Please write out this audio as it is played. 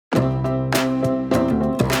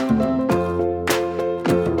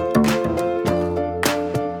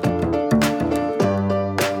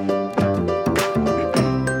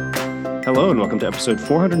and welcome to episode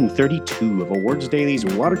 432 of Awards Daily's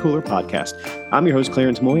Water Cooler Podcast. I'm your host,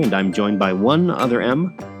 Clarence Moy, and I'm joined by one other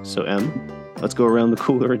M. So, M, let's go around the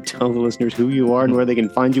cooler and tell the listeners who you are and where they can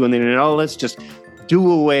find you on the internet. Oh, let's just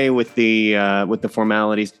do away with the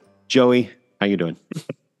formalities. Joey, how you doing?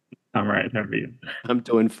 I'm right. How are you? I'm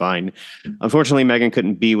doing fine. Unfortunately, Megan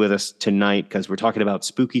couldn't be with us tonight because we're talking about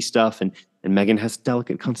spooky stuff, and Megan has a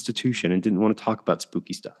delicate constitution and didn't want to talk about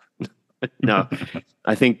spooky stuff. No,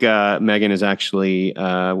 I think Megan is actually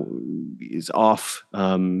is off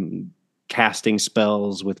casting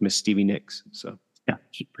spells with Miss Stevie Nicks. So yeah,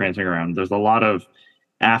 she's prancing around. There's a lot of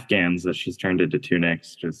Afghans that she's turned into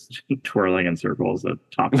tunics, just twirling in circles at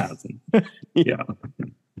top hats. And, yeah,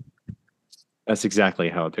 that's exactly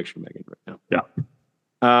how I picture Megan right now.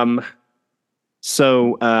 Yeah.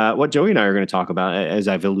 So what Joey and I are going to talk about, as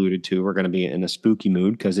I've alluded to, we're going to be in a spooky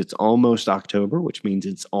mood because it's almost October, which means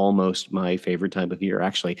it's almost my favorite time of year.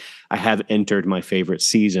 Actually, I have entered my favorite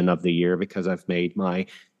season of the year because I've made my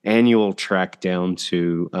annual trek down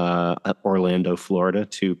to Orlando, Florida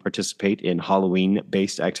to participate in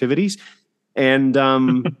Halloween-based activities. And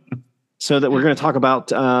so that we're going to talk about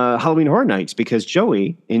Halloween Horror Nights because,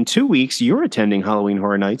 Joey, in 2 weeks, you're attending Halloween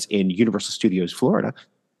Horror Nights in Universal Studios, Florida,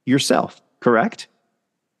 yourself. Correct?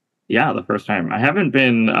 Yeah, the first time. I haven't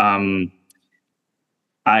been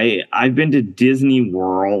I've been to Disney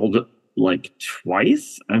World like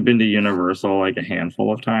twice. I've been to Universal like a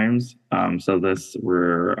handful of times. So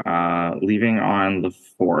we're leaving on the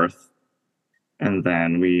 4th, and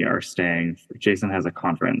then we are staying. Jason has a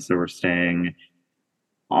conference, so we're staying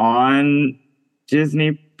on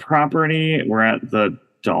Disney property. We're at the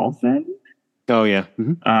Dolphin. Oh yeah.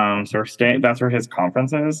 Mm-hmm. So we're staying. That's where his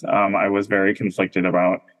conference is. I was very conflicted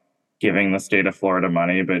about giving the state of Florida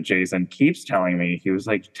money, but Jason keeps telling me, he was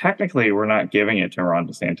like, technically, we're not giving it to Ron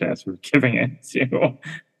DeSantis. We're giving it to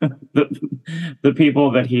the people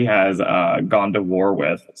that he has gone to war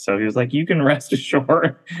with. So he was like, you can rest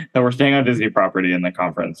assured that we're staying on Disney property, and the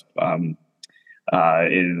conference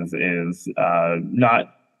is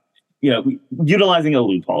not, utilizing a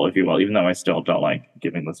loophole, if you will, even though I still don't like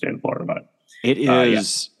giving the state of Florida money. It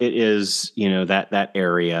is, that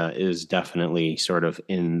area is definitely sort of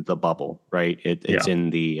in the bubble, right? It's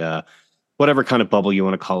in the, whatever kind of bubble you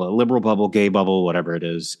want to call it, liberal bubble, gay bubble, whatever it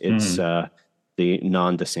is. It's the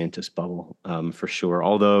non-DeSantis bubble, for sure.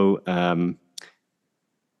 Although,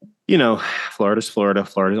 Florida's Florida.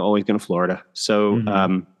 Florida's always going to Florida.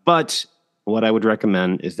 So, but what I would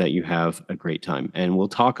recommend is that you have a great time. And we'll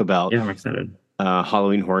talk about... Yeah, I'm excited.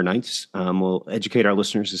 Halloween Horror Nights. We'll educate our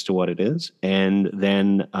listeners as to what it is. And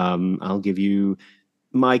then I'll give you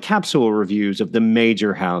my capsule reviews of the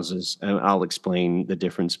major houses. And I'll explain the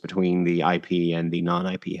difference between the IP and the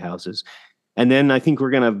non-IP houses. And then I think we're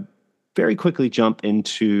going to very quickly jump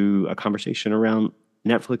into a conversation around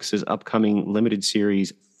Netflix's upcoming limited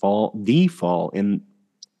series, The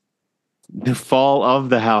Fall of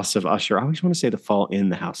the House of Usher. I always want to say The Fall in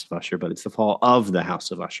the House of Usher, but it's The Fall of the House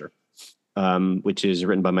of Usher. Which is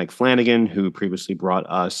written by Mike Flanagan, who previously brought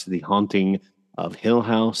us The Haunting of Hill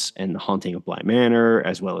House and The Haunting of Bly Manor,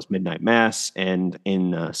 as well as Midnight Mass, and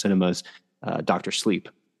in cinemas, Dr. Sleep.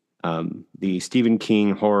 The Stephen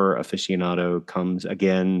King horror aficionado comes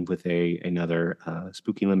again with another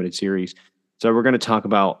spooky limited series. So we're going to talk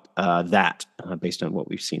about that based on what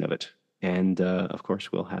we've seen of it. And, of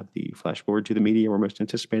course, we'll have the flash forward to the media we're most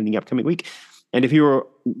anticipating the upcoming week. And if you were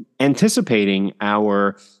anticipating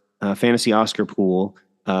our... fantasy Oscar pool,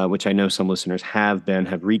 which I know some listeners have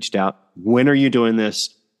reached out. When are you doing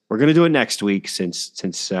this? We're going to do it next week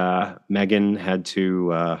since Megan had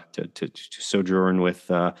to sojourn with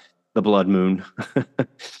the blood moon,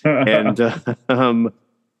 and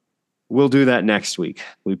we'll do that next week.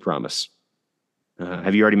 We promise.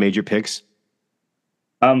 Have you already made your picks?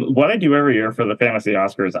 What I do every year for the fantasy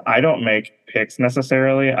Oscars, I don't make picks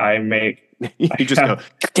necessarily. I make. You just go.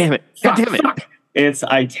 God damn it! God damn it!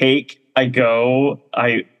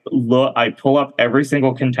 I pull up every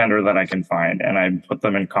single contender that I can find, and I put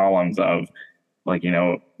them in columns of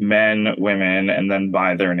men, women, and then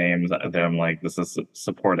by their names. I'm like, this is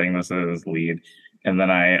supporting, this is lead. And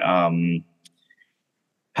then I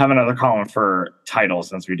have another column for titles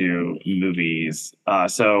since we do movies.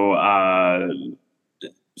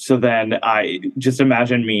 So then I just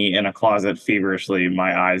imagine me in a closet feverishly,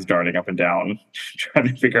 my eyes darting up and down, trying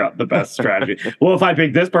to figure out the best strategy. Well, if I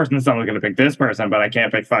pick this person, someone's going to pick this person, but I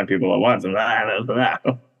can't pick 5 people at once. And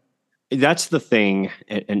that's the thing.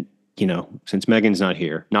 And since Megan's not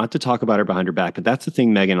here, not to talk about her behind her back, but that's the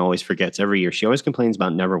thing Megan always forgets every year. She always complains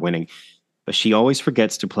about never winning, but she always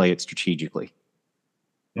forgets to play it strategically.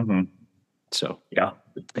 Mm-hmm. So, yeah.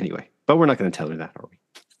 Anyway. but we're not going to tell her that, are we?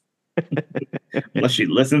 Unless she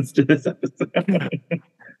listens to this episode.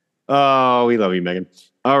 Oh, we love you, Megan.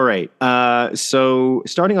 All right. So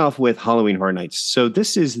starting off with Halloween Horror Nights. So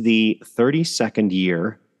this is the 32nd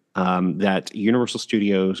year that Universal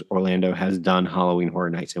Studios Orlando has done Halloween Horror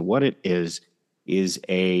Nights. And what it is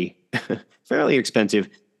a fairly expensive,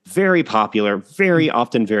 very popular, very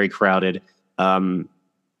often very crowded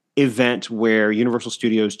event where Universal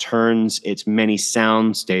Studios turns its many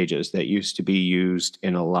sound stages that used to be used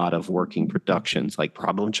in a lot of working productions like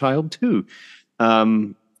Problem Child 2.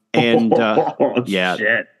 And yeah,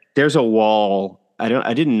 shit. there's a wall.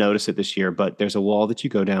 I didn't notice it this year, but there's a wall that you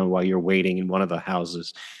go down while you're waiting in one of the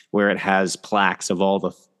houses where it has plaques of all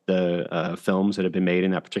the films that have been made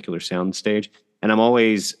in that particular sound stage. And I'm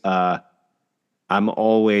always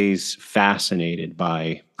fascinated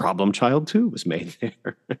by Problem Child 2 was made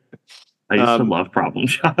there. I used to love Problem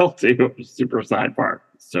Child too. Super sidebar.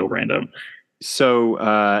 So random.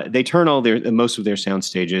 So they turn most of their sound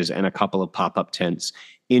stages and a couple of pop-up tents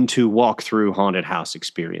into walk-through haunted house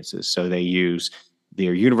experiences. So they use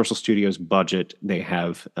their Universal Studios budget. They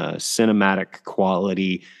have cinematic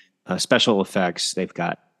quality, special effects. They've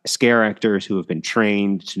got scare actors who have been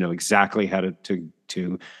trained to know exactly how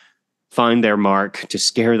to find their mark, to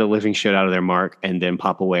scare the living shit out of their mark, and then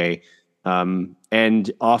pop away.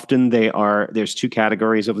 And often there's two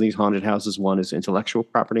categories of these haunted houses. One is intellectual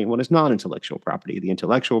property and one is non-intellectual property. The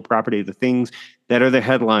intellectual property, the things that are the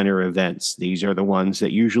headliner events. These are the ones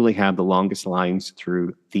that usually have the longest lines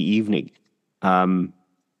through the evening.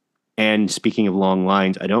 And speaking of long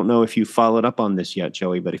lines, I don't know if you followed up on this yet,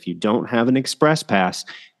 Joey, but if you don't have an express pass,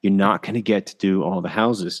 you're not going to get to do all the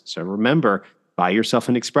houses. So remember, buy yourself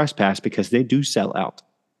an express pass because they do sell out.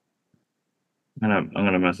 I'm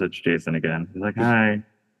gonna message Jason again. He's like, "Hi,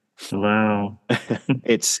 hello."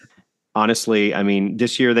 It's honestly, I mean,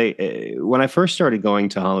 this year when I first started going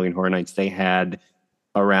to Halloween Horror Nights, they had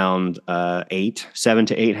around 7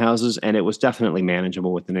 to 8 houses, and it was definitely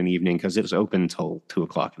manageable within an evening because it was open until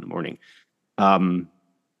 2:00 in the morning.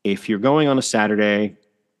 If you're going on a Saturday,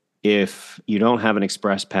 if you don't have an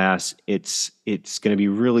express pass, it's going to be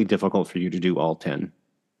really difficult for you to do all 10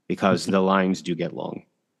 because the lines do get long.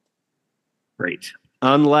 Great.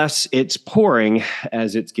 Unless it's pouring,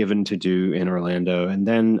 as it's given to do in Orlando, and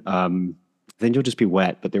then you'll just be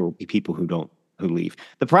wet. But there will be people who leave.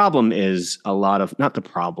 The problem is not the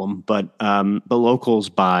problem, but the locals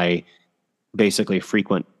buy basically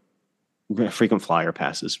frequent flyer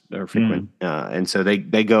passes or frequent, and so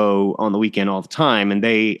they go on the weekend all the time, and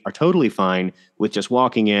they are totally fine with just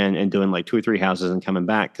walking in and doing like 2 or 3 houses and coming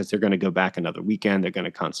back because they're going to go back another weekend. They're going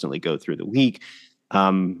to constantly go through the week.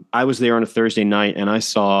 I was there on a Thursday night and I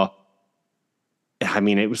saw,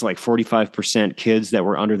 it was like 45% kids that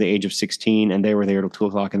were under the age of 16 and they were there till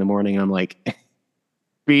 2:00 in the morning. And I'm like,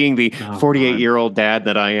 being the 48-year-old dad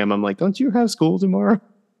that I am, I'm like, don't you have school tomorrow?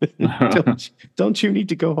 don't you need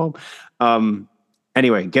to go home?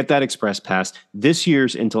 Anyway, get that express pass. This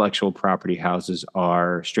year's intellectual property houses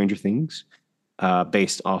are Stranger Things,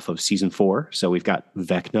 based off of season 4. So we've got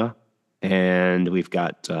Vecna, and we've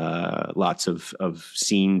got lots of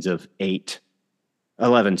scenes of 11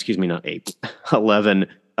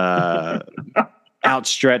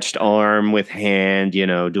 outstretched arm with hand,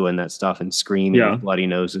 doing that stuff and screaming with bloody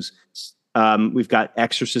noses. We've got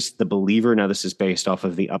Exorcist the Believer. Now, this is based off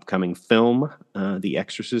of the upcoming film, The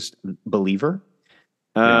Exorcist Believer.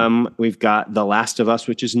 We've got The Last of Us,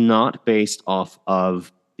 which is not based off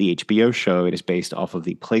of the HBO show. It is based off of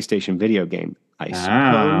the PlayStation video game. I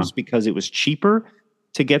suppose because it was cheaper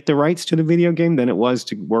to get the rights to the video game than it was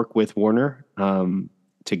to work with Warner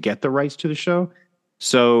to get the rights to the show.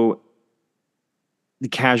 So the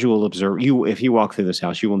casual observer, if you walk through this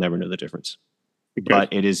house, you will never know the difference. Okay.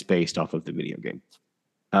 But it is based off of the video game.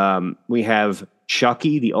 We have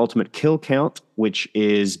Chucky, the Ultimate Kill Count, which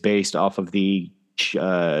is based off of the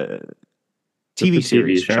TV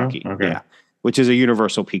series Chucky. Okay. Yeah, which is a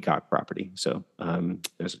Universal Peacock property. So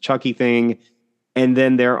there's a Chucky thing. And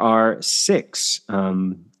then there are 6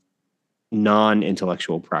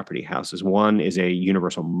 non-intellectual property houses. One is a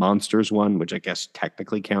Universal Monsters one, which I guess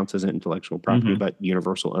technically counts as an intellectual property, but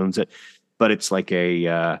Universal owns it. But it's like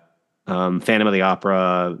a Phantom of the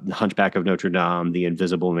Opera, Hunchback of Notre Dame, The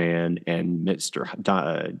Invisible Man, and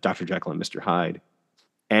Dr. Jekyll and Mr. Hyde.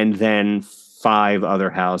 And then 5 other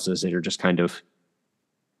houses that are just kind of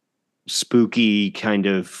spooky, kind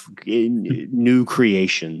of new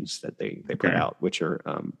creations that they put out, which are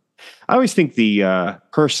I always think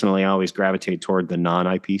personally I always gravitate toward the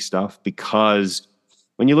non-IP stuff because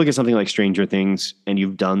when you look at something like Stranger Things and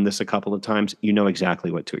you've done this a couple of times, you know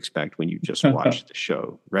exactly what to expect when you just watch the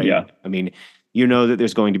show, right? Yeah. I mean, you know that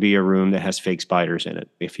there's going to be a room that has fake spiders in it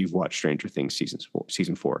if you've watched Stranger Things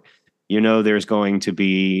season four. You know there's going to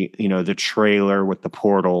be, the trailer with the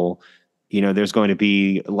portal. There's going to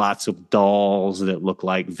be lots of dolls that look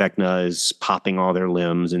like Vecna is popping all their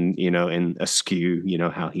limbs and askew,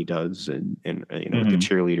 how he does and with the Hmm.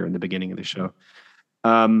 cheerleader in the beginning of the show.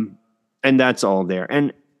 Um, and that's all there.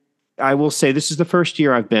 And I will say this is the first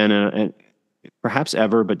year I've been, and perhaps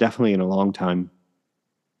ever, but definitely in a long time,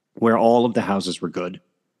 where all of the houses were good.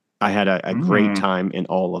 I had a great Hmm. time in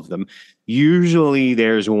all of them. Usually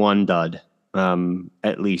there's one dud,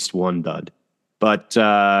 at least one dud. But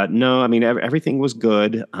no, I mean, everything was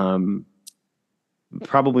good.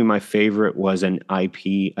 Probably my favorite was a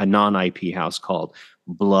non-IP house called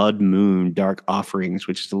Blood Moon Dark Offerings,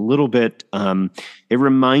 which is a little bit, it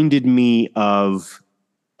reminded me of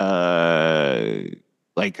uh,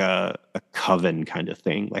 like a coven kind of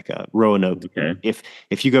thing, like a Roanoke. Okay.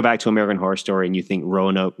 If you go back to American Horror Story and you think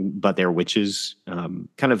Roanoke, but they're witches, kind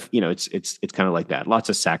of, it's kind of like that. Lots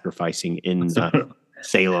of sacrificing in So,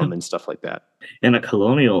 Salem and stuff like that. in a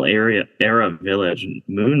colonial era village,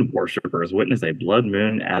 moon worshippers witness a blood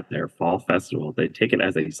moon at their fall festival. They take it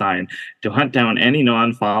as a sign to hunt down any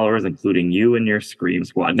non-followers, including you and your Scream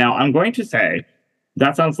Squad. Now, I'm going to say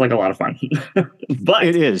that sounds like a lot of fun, It but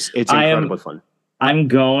is. It's I am incredibly fun. I'm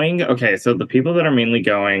going. Okay, so the people that are mainly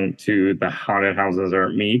going to the haunted houses are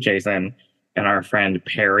me, Jason, and our friend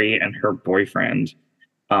Perry and her boyfriend,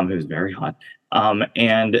 who's very hot.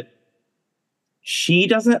 And she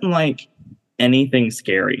doesn't like anything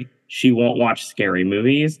scary. She won't watch scary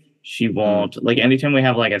movies. She Mm. won't like anytime we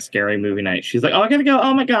have like a scary movie night. She's like, "Oh, I gotta go.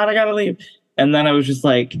 Oh my god, I gotta leave." And then I was just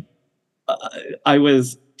like, uh, I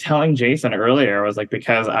was telling Jason earlier, I was like,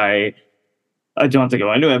 because I don't have to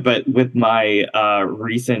go into it, but with my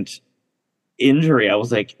recent injury, I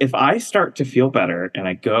was like, if I start to feel better and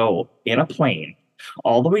I go in a plane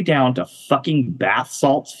all the way down to fucking Bath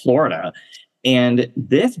Salts, Florida, and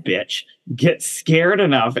this bitch gets scared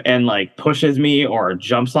enough and like pushes me or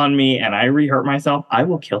jumps on me and I re-hurt myself, I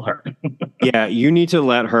will kill her. Yeah, you need to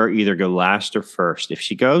let her either go last or first. If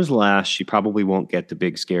she goes last, she probably won't get the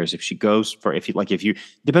big scares. If she goes for, if you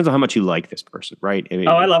depends on how much you like this person, right? I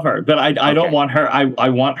Oh, I mean, love her, but I don't okay, want her. I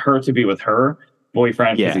want her to be with her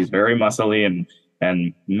boyfriend because yeah, he's very muscly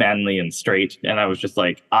and manly and straight. And I was just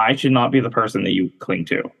like, I should not be the person that you cling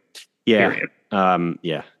to. yeah, Period.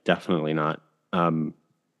 yeah, definitely not. Do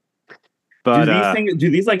But these things do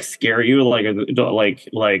these like scare you? What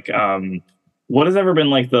has ever been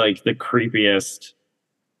like the creepiest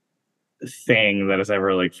thing that has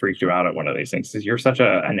ever like freaked you out at one of these things? Because you're such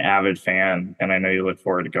an avid fan, and I know you look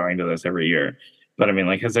forward to going to this every year. But I mean,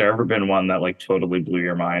 like, has there ever been one that like totally blew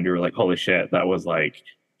your mind? Or like, holy shit, that was like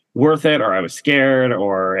worth it, or I was scared,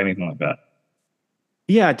 or anything like that?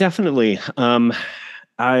 yeah, definitely. I'm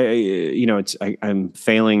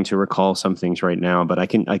failing to recall some things right now, but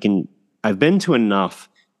I've been to enough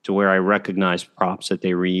to where I recognize props that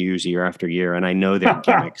they reuse year after year, and I know their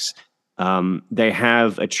gimmicks. They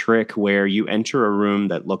have a trick where you enter a room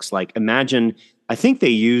that looks like, imagine, I think they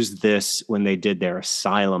used this when they did their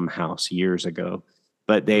asylum house years ago,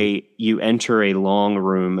 but you enter a long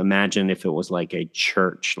room. Imagine if it was like a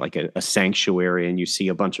church, like a sanctuary, and you see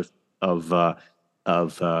a bunch of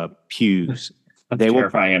pews. That's They will,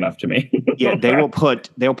 terrifying enough to me. yeah, they'll put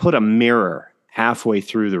a mirror halfway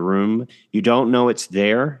through the room. You don't know it's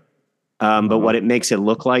there, but what it makes it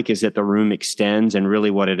look like is that the room extends, and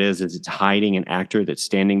really what it is it's hiding an actor that's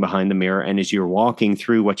standing behind the mirror. And as you're walking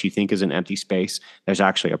through what you think is an empty space, there's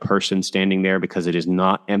actually a person standing there because it is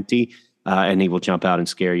not empty, and he will jump out and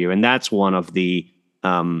scare you. And that's one of the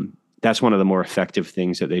more effective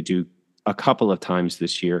things that they do a couple of times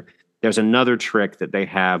this year. There's another trick that they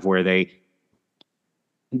have where they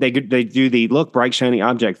do the look bright shiny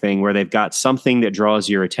object thing where they've got something that draws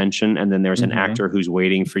your attention, and then there's an Mhm. actor who's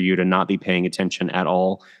waiting for you to not be paying attention at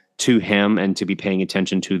all to him and to be paying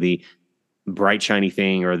attention to the bright shiny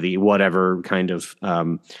thing or the whatever kind of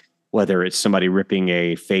whether it's somebody ripping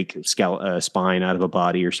a fake spine out of a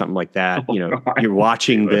body or something like that. Oh God, You're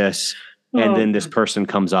watching Jesus. this, and Oh. then this person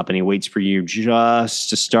comes up and he waits for you just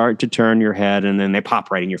to start to turn your head, and then they pop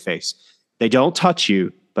right in your face. They don't touch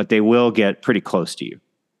you, but they will get pretty close to you.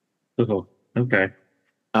 Oh, okay.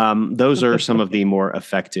 Those are some of the more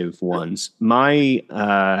effective ones. My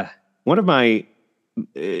one of my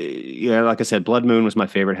yeah, like I said, Blood Moon was my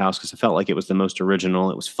favorite house because I felt like it was the most original.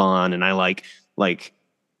 It was fun, and I like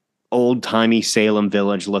old timey Salem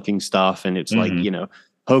Village looking stuff, and it's like Mhm.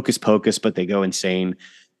 hocus pocus, but they go insane.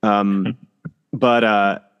 Um,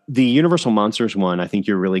 But the Universal Monsters one, I think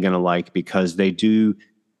you're really going to like because they do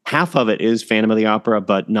half of it is Phantom of the Opera,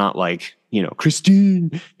 but not like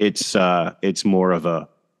Christine. It's more of a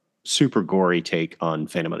super gory take on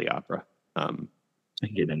Phantom of the Opera. I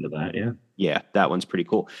can get into that. Yeah. Yeah, that one's pretty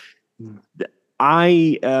cool.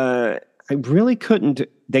 I I really couldn't.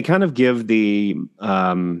 They kind of give the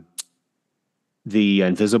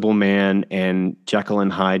Invisible Man and Jekyll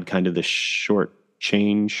and Hyde kind of the short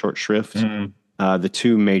shrift. Mm. The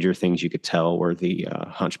two major things you could tell were the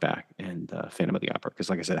Hunchback and Phantom of the Opera, because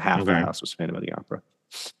like I said, half the house was Phantom of the Opera.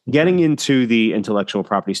 Getting into the intellectual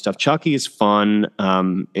property stuff, Chucky is fun.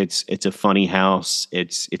 It's a funny house.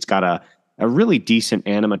 It's got a really decent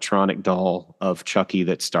animatronic doll of Chucky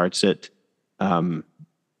that starts it.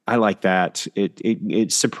 I like that.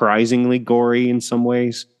 It's surprisingly gory in some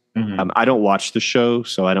ways. Mm-hmm. I don't watch the show,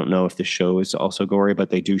 so I don't know if the show is also gory, but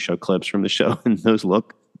they do show clips from the show, and those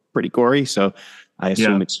look pretty gory. So I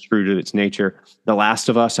assume it's true to its nature. The Last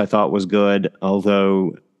of Us I thought was good,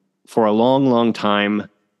 although for a long, long time,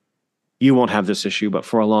 you won't have this issue, but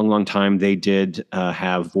for a long, long time, they did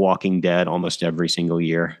have Walking Dead almost every single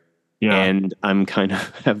year. Yeah. And I'm kind of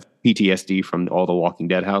have PTSD from all the Walking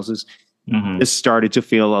Dead houses. Mm-hmm. This started to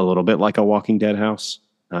feel a little bit like a Walking Dead house.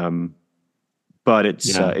 But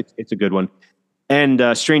it's a good one.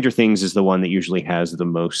 And Stranger Things is the one that usually has the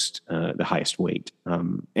most, the highest weight.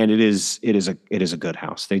 And it is a good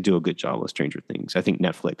house. They do a good job with Stranger Things. I think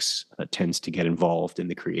Netflix tends to get involved in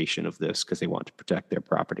the creation of this because they want to protect their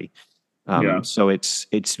property. So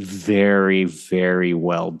it's very, very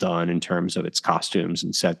well done in terms of its costumes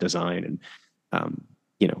and set design. And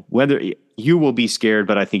whether you will be scared,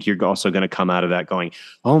 but I think you're also going to come out of that going,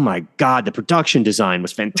 "Oh my God, the production design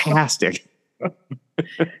was fantastic."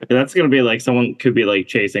 That's gonna be like someone could be like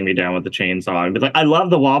chasing me down with the chainsaw and be like, "I love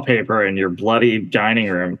the wallpaper in your bloody dining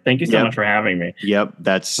room. Thank you so much for having me." Yep,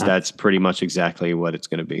 that's pretty much exactly what it's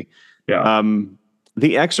going to be. Yeah.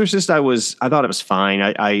 The Exorcist, I thought it was fine.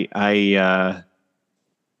 I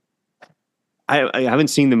haven't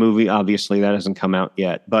seen the movie. Obviously, that hasn't come out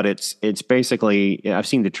yet. But it's basically, I've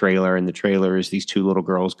seen the trailer, and the trailer is these two little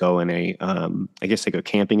girls go in I guess they go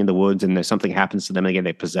camping in the woods, and something happens to them. Again,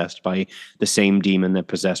 they're possessed by the same demon that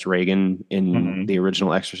possessed Reagan in the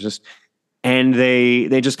original Exorcist. And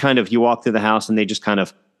they just kind of, you walk through the house, and they just kind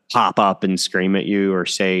of pop up and scream at you or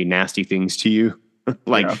say nasty things to you,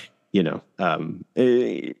 there's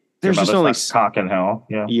just only cock in hell.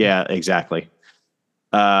 Yeah, exactly.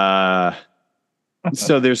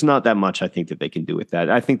 So there's not that much I think that they can do with that.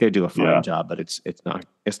 I think they do a fine job, but it's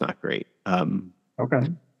not great. Okay.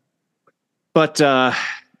 But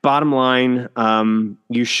bottom line,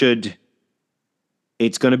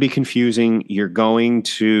 it's going to be confusing. You're going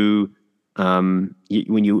to when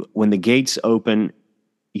the gates open,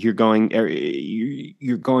 you're going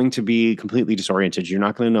to be completely disoriented. You're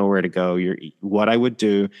not going to know where to go. What I would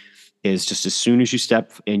do is just as soon as you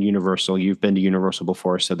step in Universal, you've been to Universal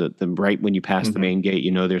before, so that right when you pass the main gate,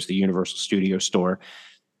 there's the Universal Studio store.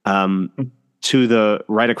 To the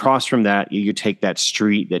right across from that, you take that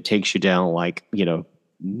street that takes you down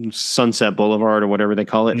Sunset Boulevard or whatever they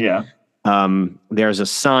call it. Yeah. There's a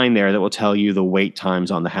sign there that will tell you the wait times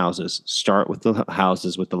on the houses. Start with the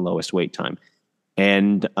houses with the lowest wait time.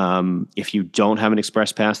 And if you don't have an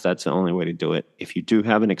express pass, that's the only way to do it. If you do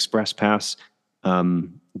have an express pass,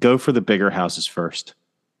 go for the bigger houses first.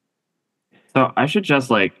 So I should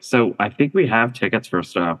just so I think we have tickets for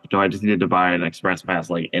stuff. Do I just need to buy an express pass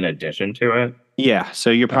in addition to it? Yeah. So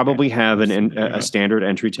you probably have a standard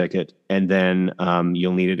entry ticket, and then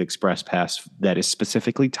you'll need an express pass that is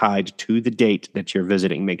specifically tied to the date that you're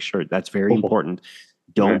visiting. Make sure that's very important.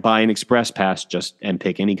 Don't buy an express pass and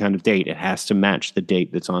pick any kind of date. It has to match the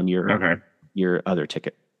date that's on your other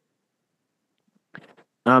ticket.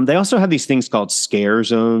 They also have these things called scare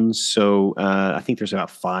zones. So I think there's about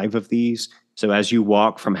 5 of these. So as you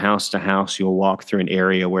walk from house to house, you'll walk through an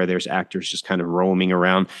area where there's actors just kind of roaming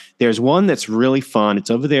around. There's one that's really fun.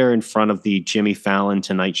 It's over there in front of the Jimmy Fallon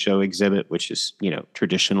Tonight Show exhibit, which is,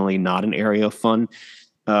 traditionally not an area of fun.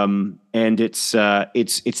 And it's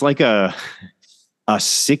like a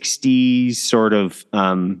 60s sort of,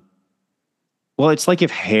 it's like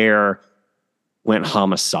if Hair went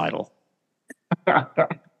homicidal.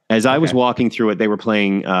 As I was walking through it, they were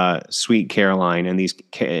playing Sweet Caroline, and these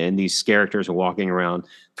characters are walking around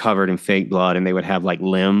covered in fake blood, and they would have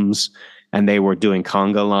limbs, and they were doing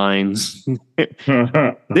conga lines.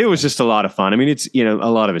 It was just a lot of fun. I mean, it's a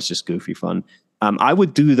lot of it's just goofy fun. I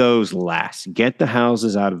would do those last. Get the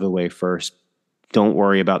houses out of the way first. Don't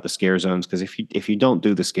worry about the scare zones, because if you don't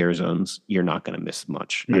do the scare zones, you're not going to miss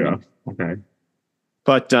much. Yeah. Okay.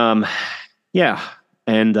 But Yeah,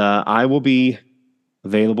 and I will be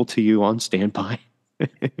available to you on standby. If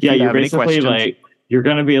Yeah, you you're have any basically questions. like you're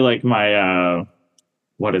gonna be like my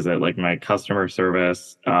what is it, like my customer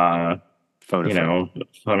service Phone a you friend. know,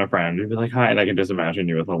 phone a friend. You'd be like, hi, and I can just imagine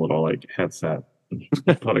you with a little like headset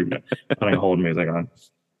putting hold music on.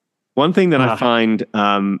 One thing that I Ah. find,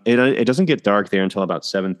 it doesn't get dark there until about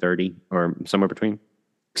 7:30 or somewhere between,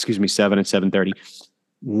 7 and 7:30.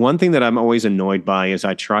 One thing that I'm always annoyed by is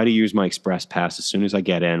I try to use my express pass as soon as I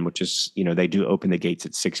get in, which is, they do open the gates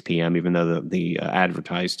at 6 p.m. Even though the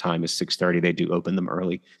advertised time is 6:30, they do open them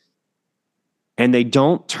early. And they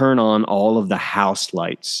don't turn on all of the house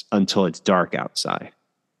lights until it's dark outside.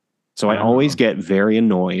 So I always get very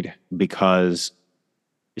annoyed because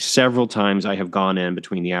several times I have gone in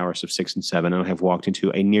between the hours of 6 and 7 and I have walked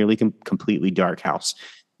into a nearly completely dark house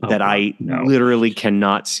that I literally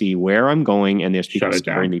cannot see where I'm going, and there's people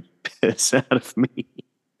scaring the piss out of me.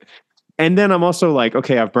 And then I'm also like,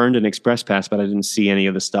 okay, I've burned an express pass, but I didn't see any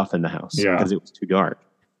of the stuff in the house because it was too dark.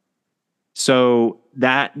 So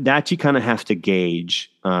that you kind of have to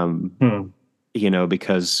gauge,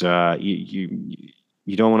 because you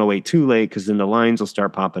don't want to wait too late because then the lines will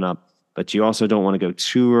start popping up. But you also don't want to go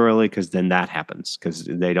too early because then that happens because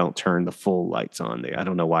they don't turn the full lights on. I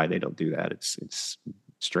don't know why they don't do that. It's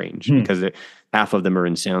strange because half of them are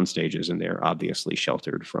in sound stages and they're obviously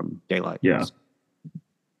sheltered from daylight. Yeah.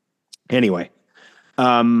 Anyway,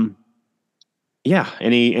 yeah.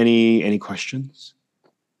 Any questions?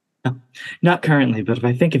 Not currently, but if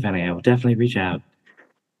I think of any, I will definitely reach out.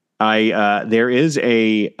 There is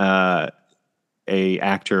a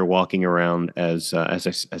actor walking around as I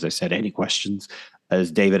said, any questions,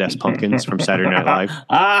 as David S. Pumpkins from Saturday Night Live.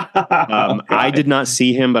 I did not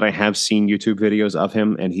see him, but I have seen YouTube videos of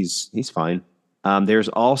him, and he's fine. There's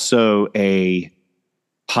also a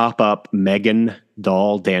pop-up Megan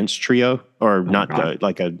doll dance trio, or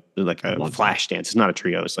like a flash dance. It's not a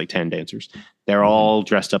trio. It's like 10 dancers. They're all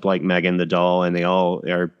dressed up like Megan the doll, and they all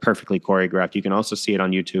are perfectly choreographed. You can also see it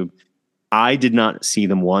on YouTube. I did not see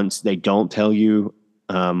them once. They don't tell you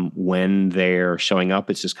when they're showing up.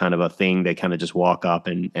 It's just kind of a thing. They kind of just walk up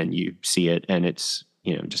and you see it, and it's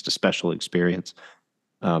just a special experience.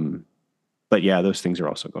 But yeah, those things are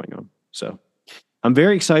also going on. So I'm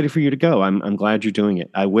very excited for you to go. I'm glad you're doing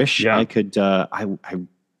it. I wish I could.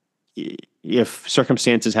 If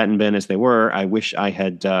circumstances hadn't been as they were, I wish I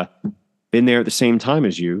had been there at the same time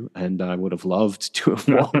as you, and I would have loved to have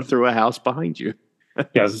walked through a house behind you.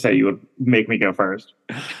 Yeah, as I say, you would make me go first.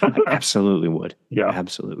 I absolutely would. Yeah,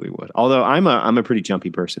 absolutely would. Although I'm a pretty jumpy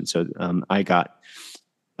person, so I got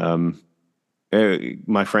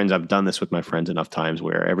my friends. I've done this with my friends enough times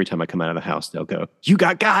where every time I come out of the house, they'll go, "You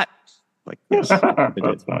got." Like, yes,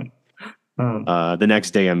 that's fine. The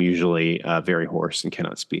next day, I'm usually very hoarse and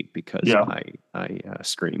cannot speak because I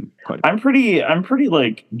scream quite a bit. I'm pretty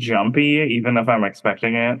like jumpy, even if I'm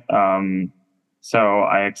expecting it. So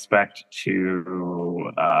I expect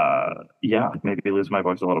to, maybe lose my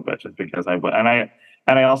voice a little bit just because I would, and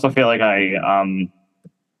I also feel like I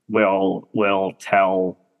will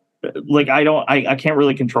tell, like I can't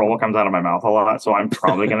really control what comes out of my mouth a lot, so I'm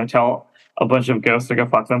probably gonna tell a bunch of ghosts to go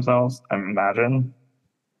fuck themselves, I imagine.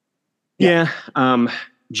 Yeah.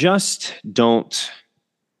 Just don't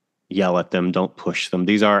yell at them. Don't push them.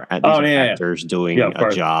 These are actors doing a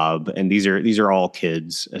job, and these are all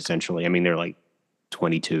kids essentially. I mean, they're like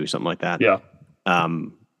 22, something like that. Yeah.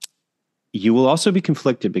 You will also be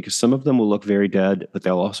conflicted because some of them will look very dead, but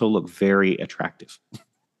they'll also look very attractive.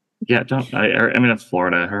 Yeah, I mean, it's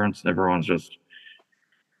Florida. Everyone's just,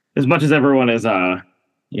 as much as everyone is,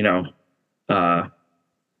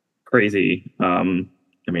 crazy. I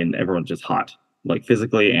mean, everyone's just hot, like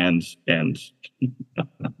physically and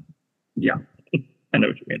yeah, I know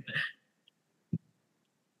what you mean.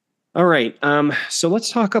 All right. So let's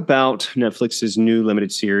talk about Netflix's new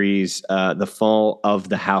limited series, The Fall of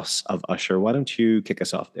the House of Usher. Why don't you kick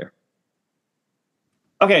us off there?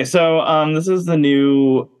 Okay, so this is the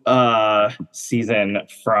new season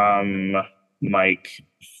from Mike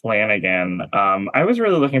Flanagan. I was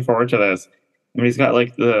really looking forward to this. I mean, he's got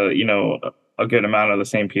like a good amount of the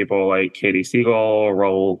same people, like Katie Siegel,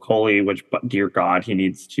 Raul Coley, which, dear God, he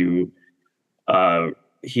needs to.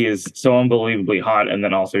 He is so unbelievably hot, and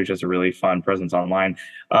then also just a really fun presence online.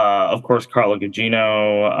 Of course, Carla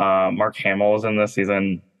Gugino, Mark Hamill is in this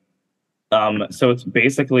season. So it's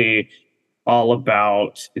basically all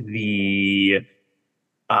about the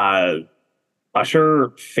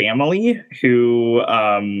Usher family, who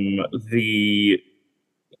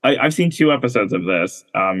I've seen 2 episodes of this,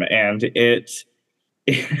 and it's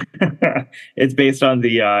based on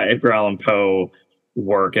the Edgar Allan Poe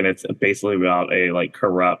work, and it's basically about a like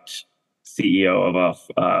corrupt CEO of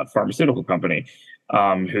a pharmaceutical company,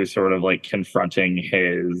 who's sort of like confronting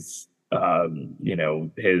his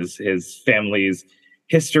his family's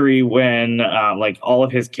history when like all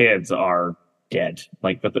of his kids are dead.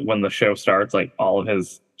 Like, but when the show starts, like all of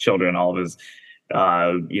his children, all of his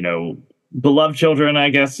beloved children, I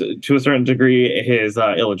guess to a certain degree, his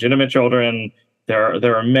illegitimate children.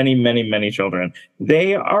 There are many, many, many children.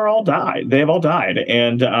 They are all died. They've all died,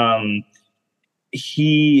 and I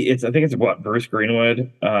think it's what, Bruce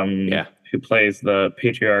Greenwood, who plays the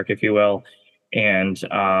patriarch, if you will, and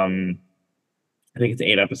I think it's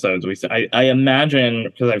 8 episodes. I imagine,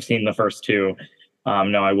 because I've seen the first 2.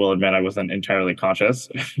 No, I will admit I wasn't entirely conscious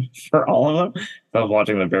for all of them. I was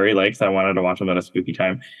watching them very late because I wanted to watch them at a spooky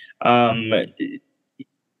time.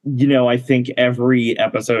 I think every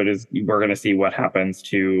episode we're going to see what happens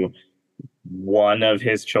to one of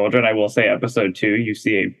his children. I will say episode 2, you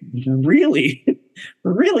see a really,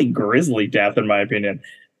 really grisly death, in my opinion.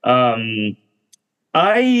 I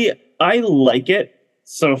like it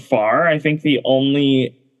so far. I think the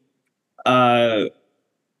only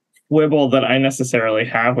quibble that I necessarily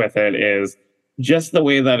have with it is just the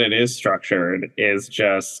way that it is structured is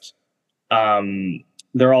just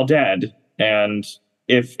they're all dead, and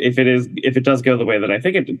if it does go the way that I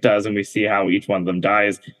think it does, and we see how each one of them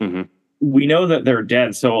dies, we know that they're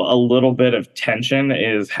dead. So a little bit of tension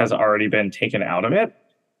has already been taken out of it.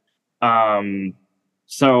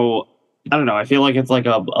 So I don't know. I feel like it's like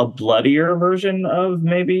a bloodier version of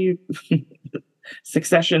maybe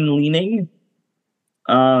Succession leaning.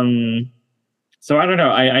 So I don't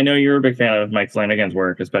know. I know you're a big fan of Mike Flanagan's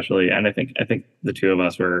work, especially, and I think the two of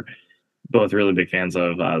us were both really big fans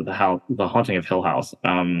of the Haunting of Hill House.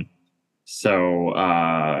 So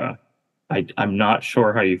I'm not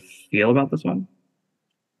sure how you feel about this one.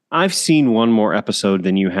 I've seen one more episode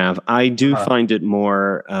than you have. I do find it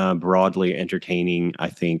more broadly entertaining, I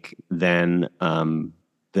think, than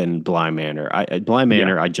Bly Manor. Bly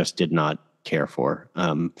Manor, I just did not care for.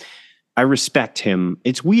 I respect him.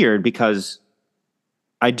 It's weird because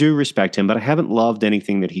I do respect him, but I haven't loved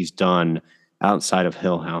anything that he's done outside of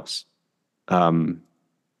Hill House.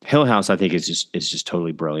 Hill House, I think, is just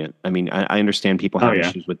totally brilliant. I mean, I understand people have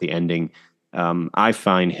issues with the ending. I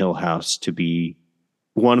find Hill House to be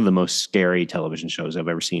one of the most scary television shows I've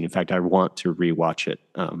ever seen. In fact, I want to rewatch it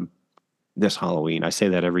this Halloween. I say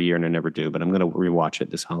that every year and I never do, but I'm going to rewatch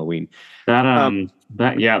it this Halloween. That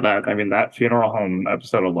funeral home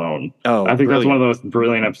episode alone. I think that's one of the most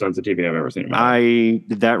brilliant episodes of TV I've ever seen.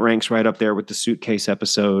 That ranks right up there with the suitcase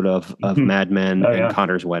episode of Mad Men and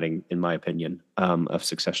Connor's Wedding, in my opinion, of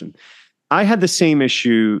Succession. I had the same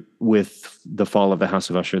issue with The Fall of the House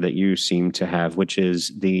of Usher that you seem to have, which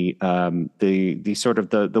is the sort of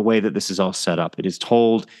the way that this is all set up. It is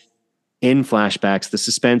told in flashbacks. The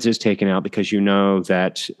suspense is taken out because you know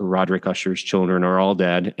that Roderick Usher's children are all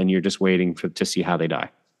dead, and you're just waiting to see how they die.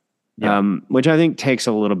 Which I think takes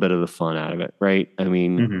a little bit of the fun out of it, right? I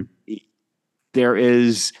mean, there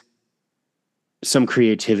is some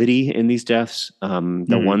creativity in these deaths.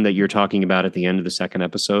 The one that you're talking about at the end of the second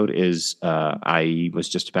episode is I was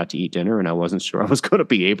just about to eat dinner and I wasn't sure I was going to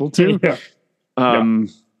be able to.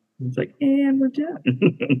 It's like, and we're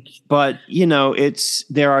done. But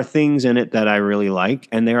there are things in it that I really like,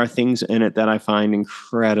 and there are things in it that I find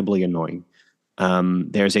incredibly annoying.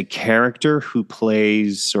 There's a character who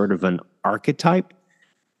plays sort of an archetype,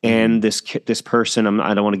 and this person,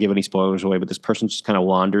 I don't want to give any spoilers away, but this person just kind of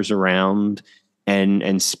wanders around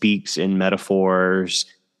and speaks in metaphors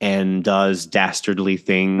and does dastardly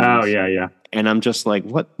things. Oh yeah. And I'm just like,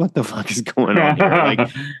 what the fuck is going on here?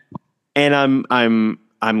 Like, and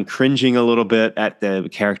I'm cringing a little bit at the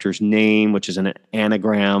character's name, which is an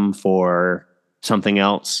anagram for something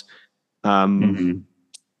else. And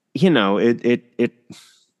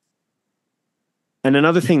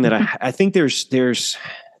another thing that I think there's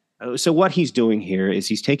so what he's doing here is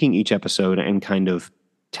he's taking each episode and kind of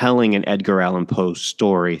telling an Edgar Allan Poe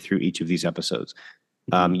story through each of these episodes.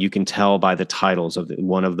 You can tell by the titles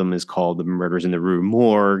one of them is called The Murders in the Rue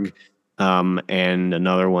Morgue. And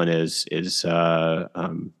another one is what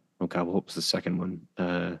was the second one?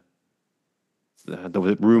 The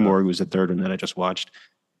Rue Morgue was the third one that I just watched.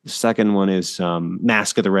 The second one is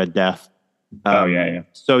Mask of the Red Death.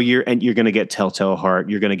 So you're going to get Telltale Heart.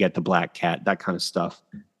 You're going to get the Black Cat, that kind of stuff.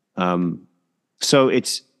 So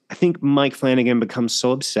I think Mike Flanagan becomes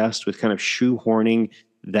so obsessed with kind of shoehorning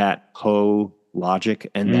that Poe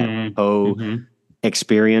logic and that Poe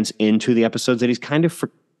experience into the episodes that he's kind of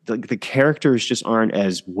the characters just aren't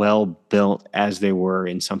as well built as they were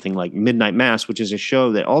in something like Midnight Mass, which is a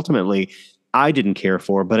show that ultimately I didn't care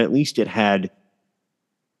for, but at least it had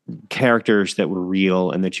characters that were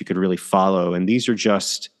real and that you could really follow. And these are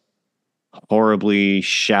just horribly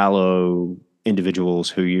shallow individuals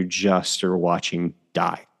who you just are watching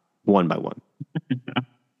die one by one.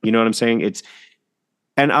 You know what I'm saying?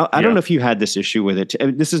 And I don't know if you had this issue with it.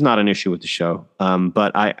 This is not an issue with the show,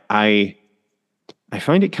 but I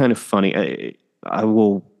find it kind of funny. I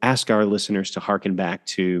will ask our listeners to hearken back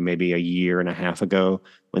to maybe a year and a half ago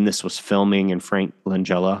when this was filming and Frank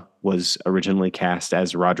Langella was originally cast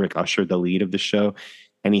as Roderick Usher, the lead of the show.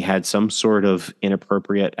 And he had some sort of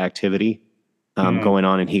inappropriate activity going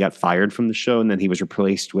on, and he got fired from the show. And then he was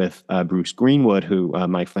replaced with Bruce Greenwood, who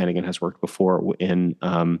Mike Flanagan has worked before in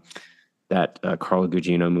that Carla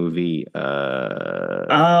Gugino movie.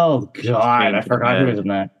 Oh, God. I forgot who was in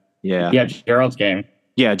that. Yeah. Gerald's Game.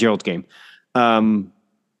 Yeah, Gerald's Game.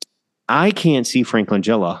 I can't see Frank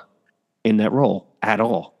Langella in that role at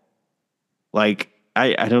all. Like,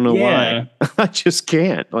 I don't know why. I just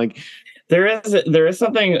can't. Like, there is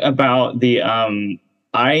something about the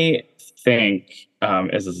I think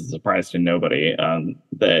as is a surprise to nobody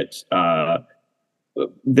that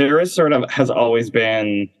there is sort of has always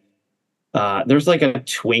been there's like a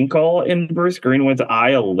twinkle in Bruce Greenwood's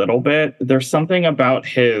eye a little bit. There's something about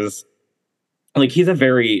his, like, he's a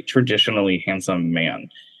very traditionally handsome man.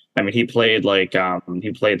 I mean, he played like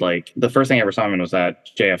the first thing I ever saw him in was that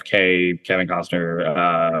JFK Kevin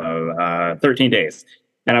Costner 13 Days.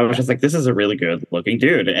 And I was just like, this is a really good looking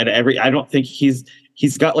dude. And I don't think he's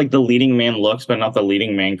got like the leading man looks, but not the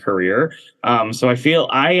leading man career. So I feel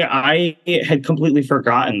I had completely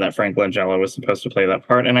forgotten that Frank Langella was supposed to play that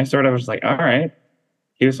part. And I sort of was like, all right,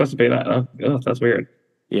 he was supposed to play that. Oh, that's weird.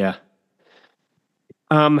 Yeah.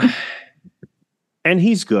 And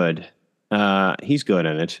he's good. He's good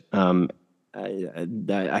in it.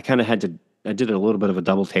 I kind of I did a little bit of a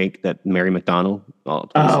double take that Mary McDonnell.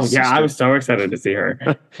 I was so excited to see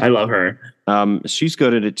her. I love her. She's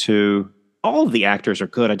good at it too. All of the actors are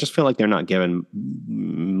good. I just feel like they're not given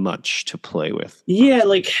much to play with. Yeah,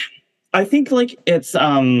 like I think like it's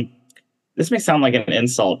this may sound like an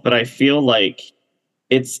insult, but I feel like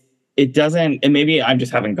it doesn't, and maybe I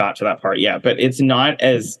just haven't got to that part yet, but it's not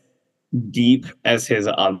as deep as his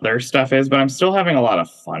other stuff is, but I'm still having a lot of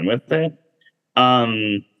fun with it.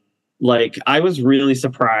 Like, I was really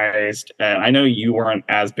surprised, and I know you weren't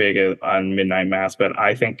as big on Midnight Mass, but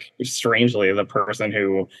I think, strangely, the person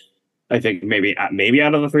who I think maybe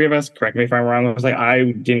out of the three of us, correct me if I'm wrong, was like,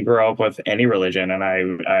 I didn't grow up with any religion, and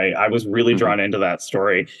I was really drawn into that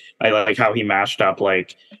story. I like how he mashed up,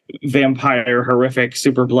 like, vampire, horrific,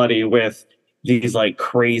 super bloody with these, like,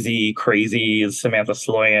 crazy Samantha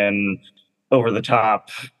Sloyan, over-the-top,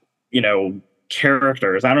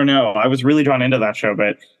 characters. I don't know. I was really drawn into that show,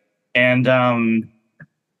 and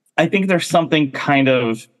I think there's something kind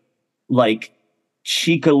of like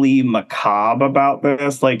cheekily macabre about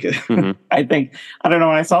this. Like, I don't know.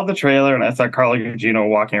 When I saw the trailer and I saw Carla Gugino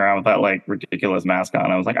walking around with that like ridiculous mask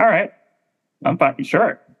on, I was like, all right, I'm fine.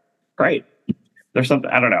 Sure. Great. There's something,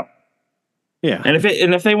 I don't know. Yeah. And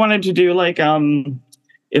if they wanted to do like,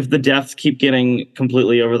 if the deaths keep getting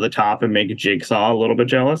completely over the top and make Jigsaw a little bit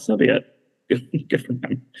jealous, so be it. Good for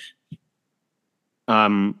them.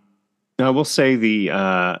 I will say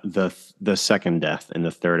the second death in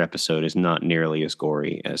the third episode is not nearly as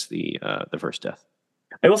gory as the first death.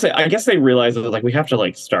 I will say, I guess they realized that like we have to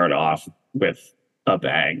like start off with a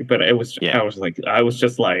bang, but it was I was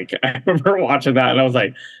just like I remember watching that and I was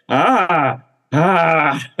like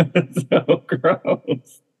so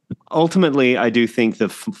gross. Ultimately, I do think the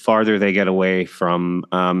farther they get away from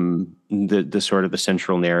the sort of the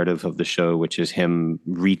central narrative of the show, which is him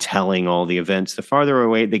retelling all the events, the farther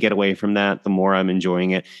away they get away from that, the more I'm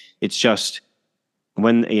enjoying it. It's just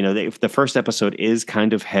when, if the first episode is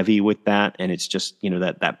kind of heavy with that, and it's just,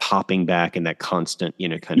 that popping back and that constant,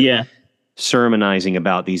 kind of sermonizing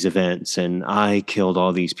about these events and I killed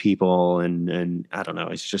all these people and I don't know,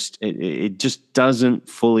 it's just, it just doesn't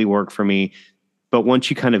fully work for me. But once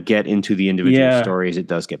you kind of get into the individual stories, it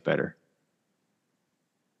does get better.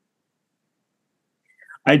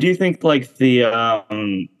 I do think like the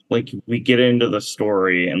like we get into the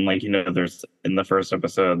story and like there's in the first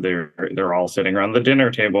episode they're all sitting around the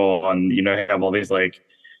dinner table and have all these like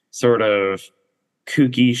sort of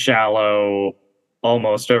kooky, shallow,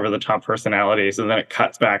 almost over the top personalities, and then it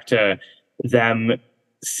cuts back to them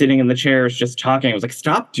sitting in the chairs just talking. I was like,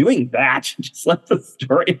 stop doing that. Just let the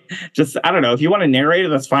story I don't know, if you want to narrate it,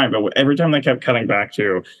 that's fine, but every time they kept cutting back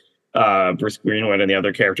to Bruce Greenwood and the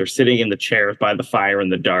other characters sitting in the chairs by the fire in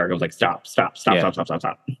the dark, I was like, stop.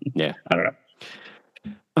 Yeah. I don't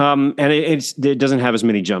And it doesn't have as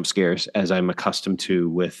many jump scares as I'm accustomed to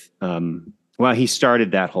with. Well, he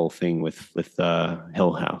started that whole thing with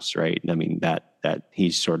Hill House, right? I mean that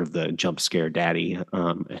he's sort of the jump scare daddy,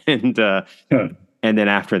 and then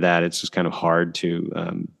after that, it's just kind of hard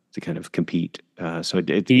to kind of compete. So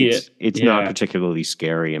it's not particularly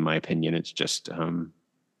scary in my opinion. It's just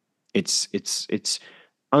it's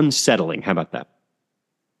unsettling. How about that?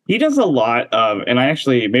 He does a lot of, and I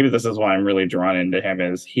actually, maybe this is why I'm really drawn into him,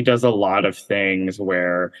 is he does a lot of things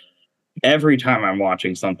where every time I'm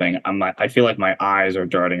watching something, I feel like my eyes are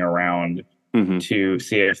darting around to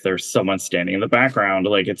see if there's someone standing in the background.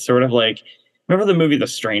 Like, it's sort of like, remember the movie The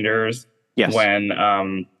Strangers? Yes.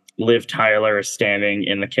 When Liv Tyler is standing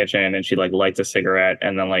in the kitchen and she like lights a cigarette,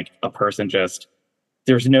 and then like a person just,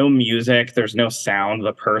 there's no music, there's no sound.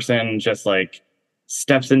 The person just like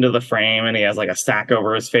steps into the frame and he has like a sack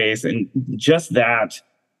over his face, and just that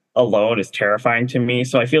alone is terrifying to me.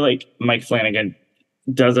 So I feel like Mike Flanagan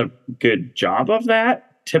does a good job of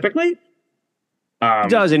that typically. He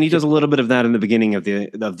does, and he does a little bit of that in the beginning of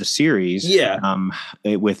the series. Yeah.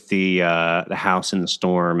 With the house in the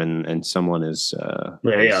storm, and someone is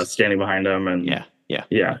standing behind him, and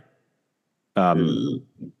yeah.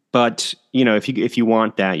 But if you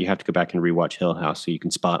want that, you have to go back and rewatch Hill House so you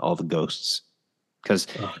can spot all the ghosts. Because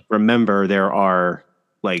remember,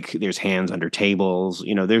 there's hands under tables.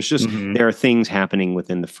 There's just there are things happening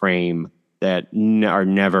within the frame that are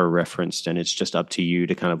never referenced, and it's just up to you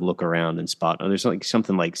to kind of look around and spot. There's like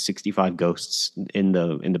something like 65 ghosts in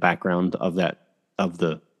the background of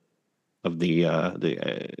the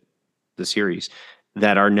series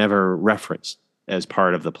that are never referenced as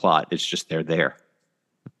part of the plot. It's just they're there.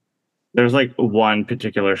 There's like one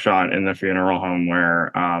particular shot in the funeral home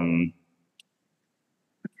where I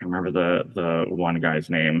remember the one guy's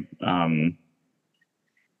name.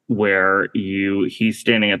 Where he's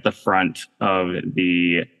standing at the front of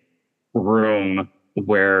the room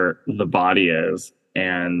where the body is,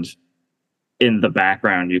 and in the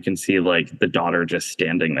background you can see like the daughter just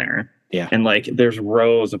standing there. Yeah. And like there's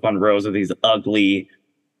rows upon rows of these ugly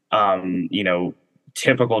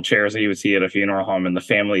typical chairs that you would see at a funeral home, and the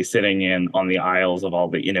family sitting in on the aisles of all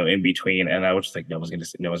the in between. And I was just like, no one's gonna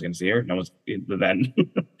see her. Then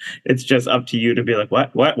it's just up to you to be like,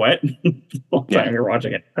 what the whole time you're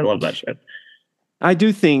watching it. I love that shit. I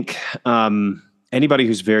do think anybody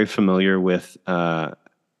who's very familiar with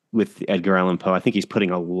Edgar Allan Poe, I think he's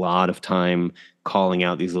putting a lot of time calling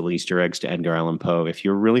out these little Easter eggs to Edgar Allan Poe. If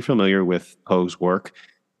you're really familiar with Poe's work,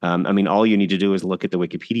 all you need to do is look at the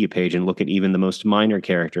Wikipedia page and look at even the most minor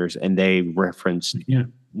characters, and they reference,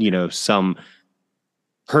 some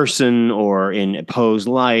person or in Poe's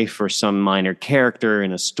life, or some minor character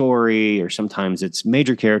in a story, or sometimes it's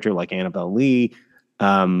major character like Annabelle Lee.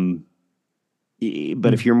 But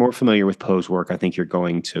if you're more familiar with Poe's work, I think you're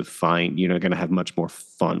going to going to have much more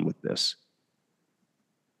fun with this.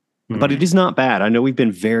 But it is not bad. I know we've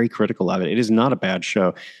been very critical of it. It is not a bad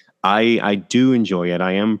show. I do enjoy it.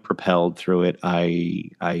 I am propelled through it.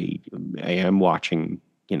 I am watching,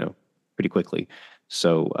 pretty quickly.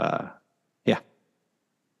 So,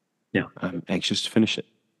 yeah, I'm anxious to finish it.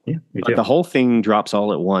 Yeah, me too. But the whole thing drops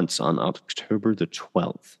all at once on October the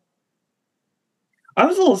 12th. I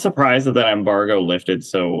was a little surprised that embargo lifted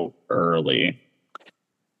so early.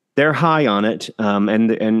 They're high on it, and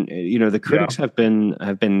the critics have been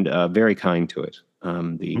very kind to it.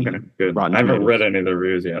 Good. Rotten I haven't Tomatoes. read any of the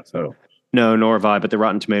reviews yet, so no, nor have I. But the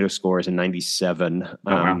Rotten Tomato score is a 97.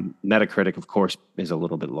 Wow. Metacritic, of course, is a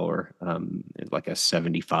little bit lower, like a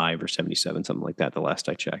 75 or 77, something like that. The last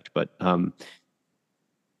I checked, but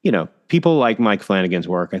people like Mike Flanagan's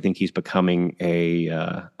work. I think he's becoming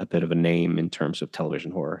a bit of a name in terms of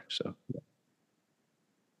television horror. So,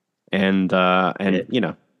 and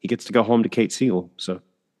he gets to go home to Kate Siegel. So,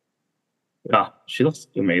 she looks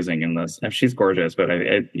amazing in this. She's gorgeous, but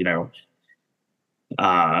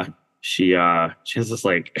she has this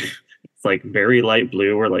like it's like very light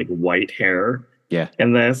blue or like white hair. Yeah.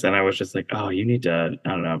 In this, and I was just like, oh, you need to. I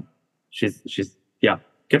don't know. She's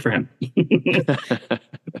good for him.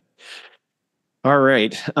 All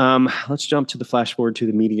right. Let's jump to the flash forward to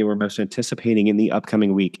the media we're most anticipating in the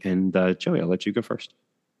upcoming week. And Joey, I'll let you go first.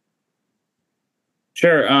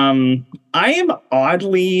 Sure. I am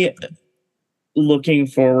oddly looking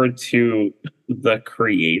forward to The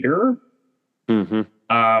Creator. Mm-hmm.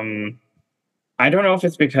 I don't know if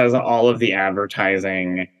it's because all of the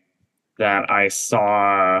advertising that I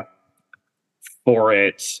saw for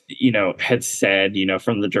it, had said,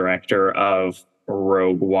 from the director of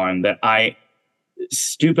Rogue One, that I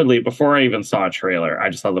stupidly, before I even saw a trailer, I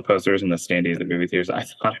just saw the posters and the standees at movie theaters. I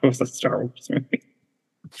thought it was a Star Wars movie.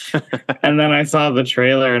 And then I saw the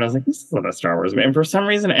trailer and I was like, this is not a Star Wars movie. And for some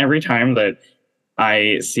reason, every time that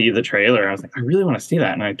I see the trailer, I was like, I really want to see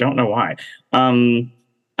that. And I don't know why.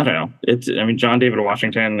 I don't know. John David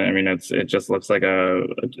Washington. It just looks like a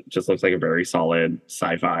very solid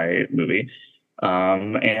sci-fi movie. So I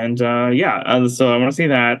want to see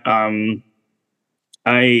that.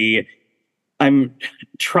 I'm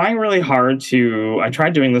trying really hard to. I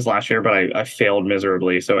tried doing this last year, but I failed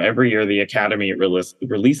miserably. So every year, the Academy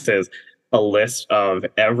releases a list of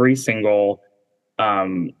every single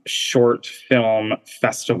short film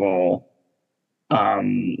festival.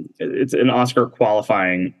 It's an Oscar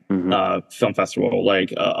qualifying film festival,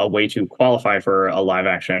 like a way to qualify for a live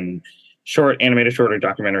action short, animated short, or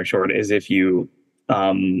documentary short is if you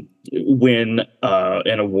win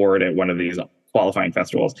an award at one of these qualifying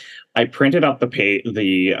festivals. I printed out the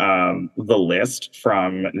list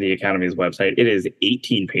from the Academy's website. It is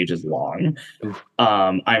 18 pages long.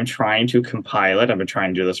 I'm trying to compile it. I've been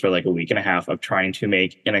trying to do this for like a week and a half of trying to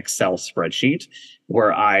make an Excel spreadsheet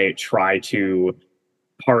where I try to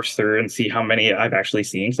parse through and see how many I've actually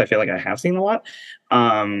seen, because I feel like I have seen a lot.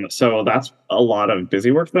 So that's a lot of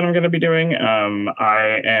busy work that I'm going to be doing.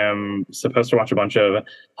 I am supposed to watch a bunch of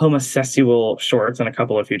homosexual shorts and a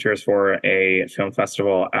couple of features for a film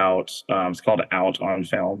festival out. It's called Out on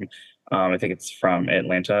Film. I think it's from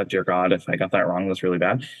Atlanta. Dear God, if I got that wrong, that's really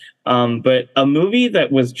bad. But a movie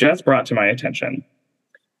that was just brought to my attention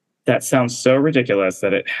that sounds so ridiculous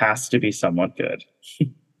that it has to be somewhat good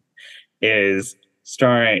is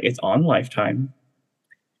it's on Lifetime.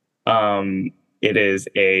 It is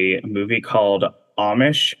a movie called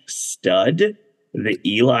Amish Stud, the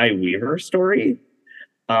Eli Weaver story.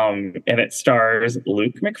 And it stars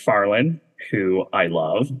Luke McFarlane, who I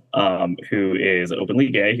love, who is openly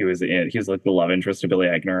gay. He's like the love interest of Billy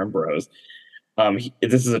Eichner and Bros.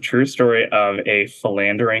 This is a true story of a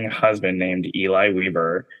philandering husband named Eli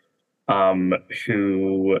Weaver,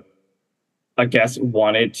 who I guess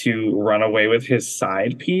wanted to run away with his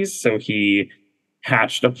side piece, so he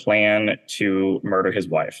hatched a plan to murder his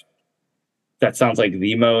wife. That sounds like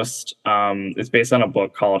the most. It's based on a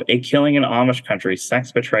book called A Killing in Amish Country,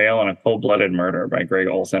 Sex, Betrayal, and a Cold-Blooded Murder by Greg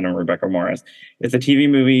Olson and Rebecca Morris. It's a TV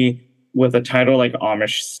movie with a title like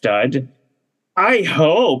Amish Stud. I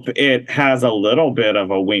hope it has a little bit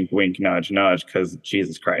of a wink, wink, nudge, nudge, because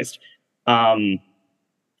Jesus Christ.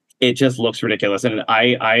 It just looks ridiculous. And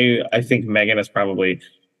I think Megan is probably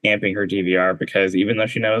amping her DVR because even though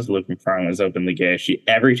she knows Luke McFarlane is openly gay,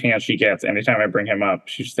 every chance she gets, anytime I bring him up,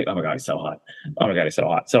 she's just like, oh my God, he's so hot. Oh my God, he's so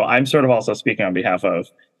hot. So I'm sort of also speaking on behalf of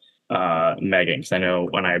Megan, because I know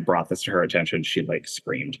when I brought this to her attention, she like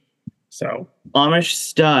screamed. So Amish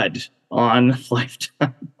Stud on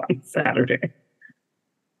Lifetime on Saturday.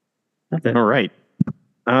 All right.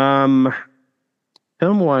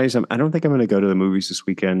 Film-wise, I don't think I'm going to go to the movies this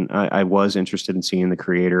weekend. I was interested in seeing The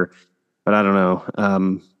Creator, but I don't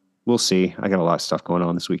know. We'll see. I got a lot of stuff going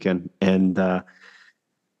on this weekend. But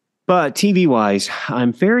TV-wise,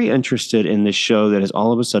 I'm very interested in this show that has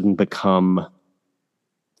all of a sudden become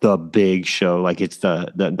the big show. Like it's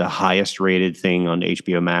the highest rated thing on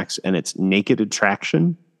HBO Max, and it's Naked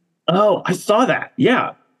Attraction. Oh, I saw that.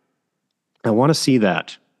 Yeah. I want to see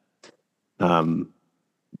that. And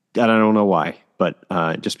I don't know why, but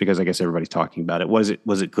just because I guess everybody's talking about it. Was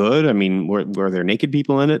it good? I mean, were there naked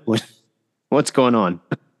people in it? What's going on?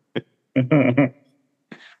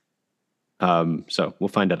 So we'll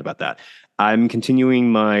find out about that. I'm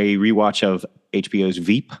continuing my rewatch of HBO's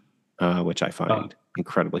Veep, which I find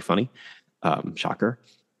incredibly funny. Shocker.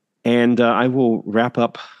 And I will wrap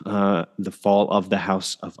up the fall of the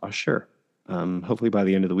House of Usher, hopefully by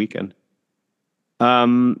the end of the weekend.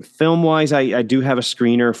 Film-wise, I do have a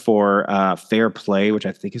screener for Fair Play, which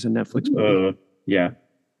I think is a Netflix movie. Yeah.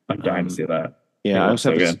 I'm dying to see that.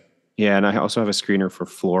 Yeah, and I also have a screener for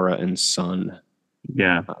Flora and Son.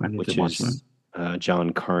 Yeah, which is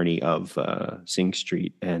John Carney of Sing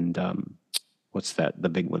Street and what's that? The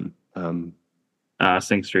big one.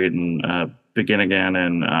 Sing Street and Begin Again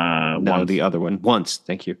and no, the other one. Once,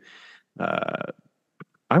 thank you. I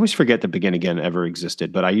always forget that Begin Again ever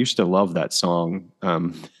existed, but I used to love that song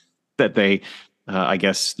that they, I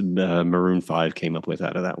guess, Maroon 5 came up with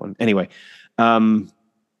out of that one. Anyway,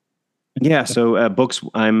 yeah, so books,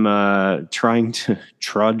 I'm trying to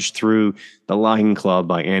trudge through The Lion Club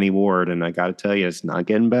by Annie Ward, and I got to tell you, it's not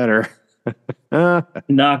getting better.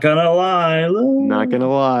 Not gonna lie. Not gonna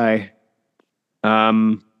lie.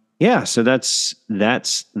 Yeah, so that's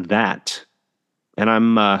that. And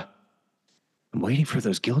I'm waiting for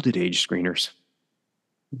those Gilded Age screeners.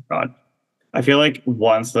 God. I feel like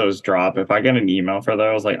once those drop, if I get an email for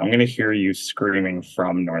those, like I'm gonna hear you screaming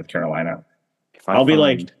from North Carolina. I'll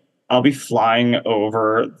be flying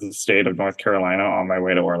over the state of North Carolina on my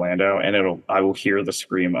way to Orlando, and I will hear the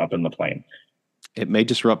scream up in the plane. It may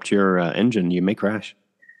disrupt your engine. You may crash.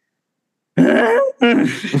 No,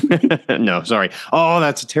 sorry. Oh,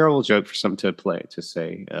 that's a terrible joke for something to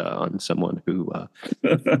say on someone who's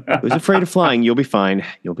afraid of flying. You'll be fine.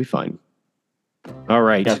 You'll be fine. All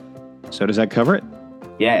right. Yeah. So does that cover it?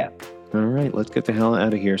 Yeah. All right, let's get the hell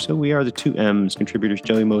out of here. So we are the 2M's contributors,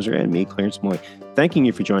 Joey Moser and me, Clarence Moy. Thanking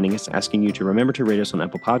you for joining us, asking you to remember to rate us on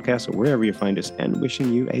Apple Podcasts or wherever you find us, and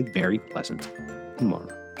wishing you a very pleasant tomorrow.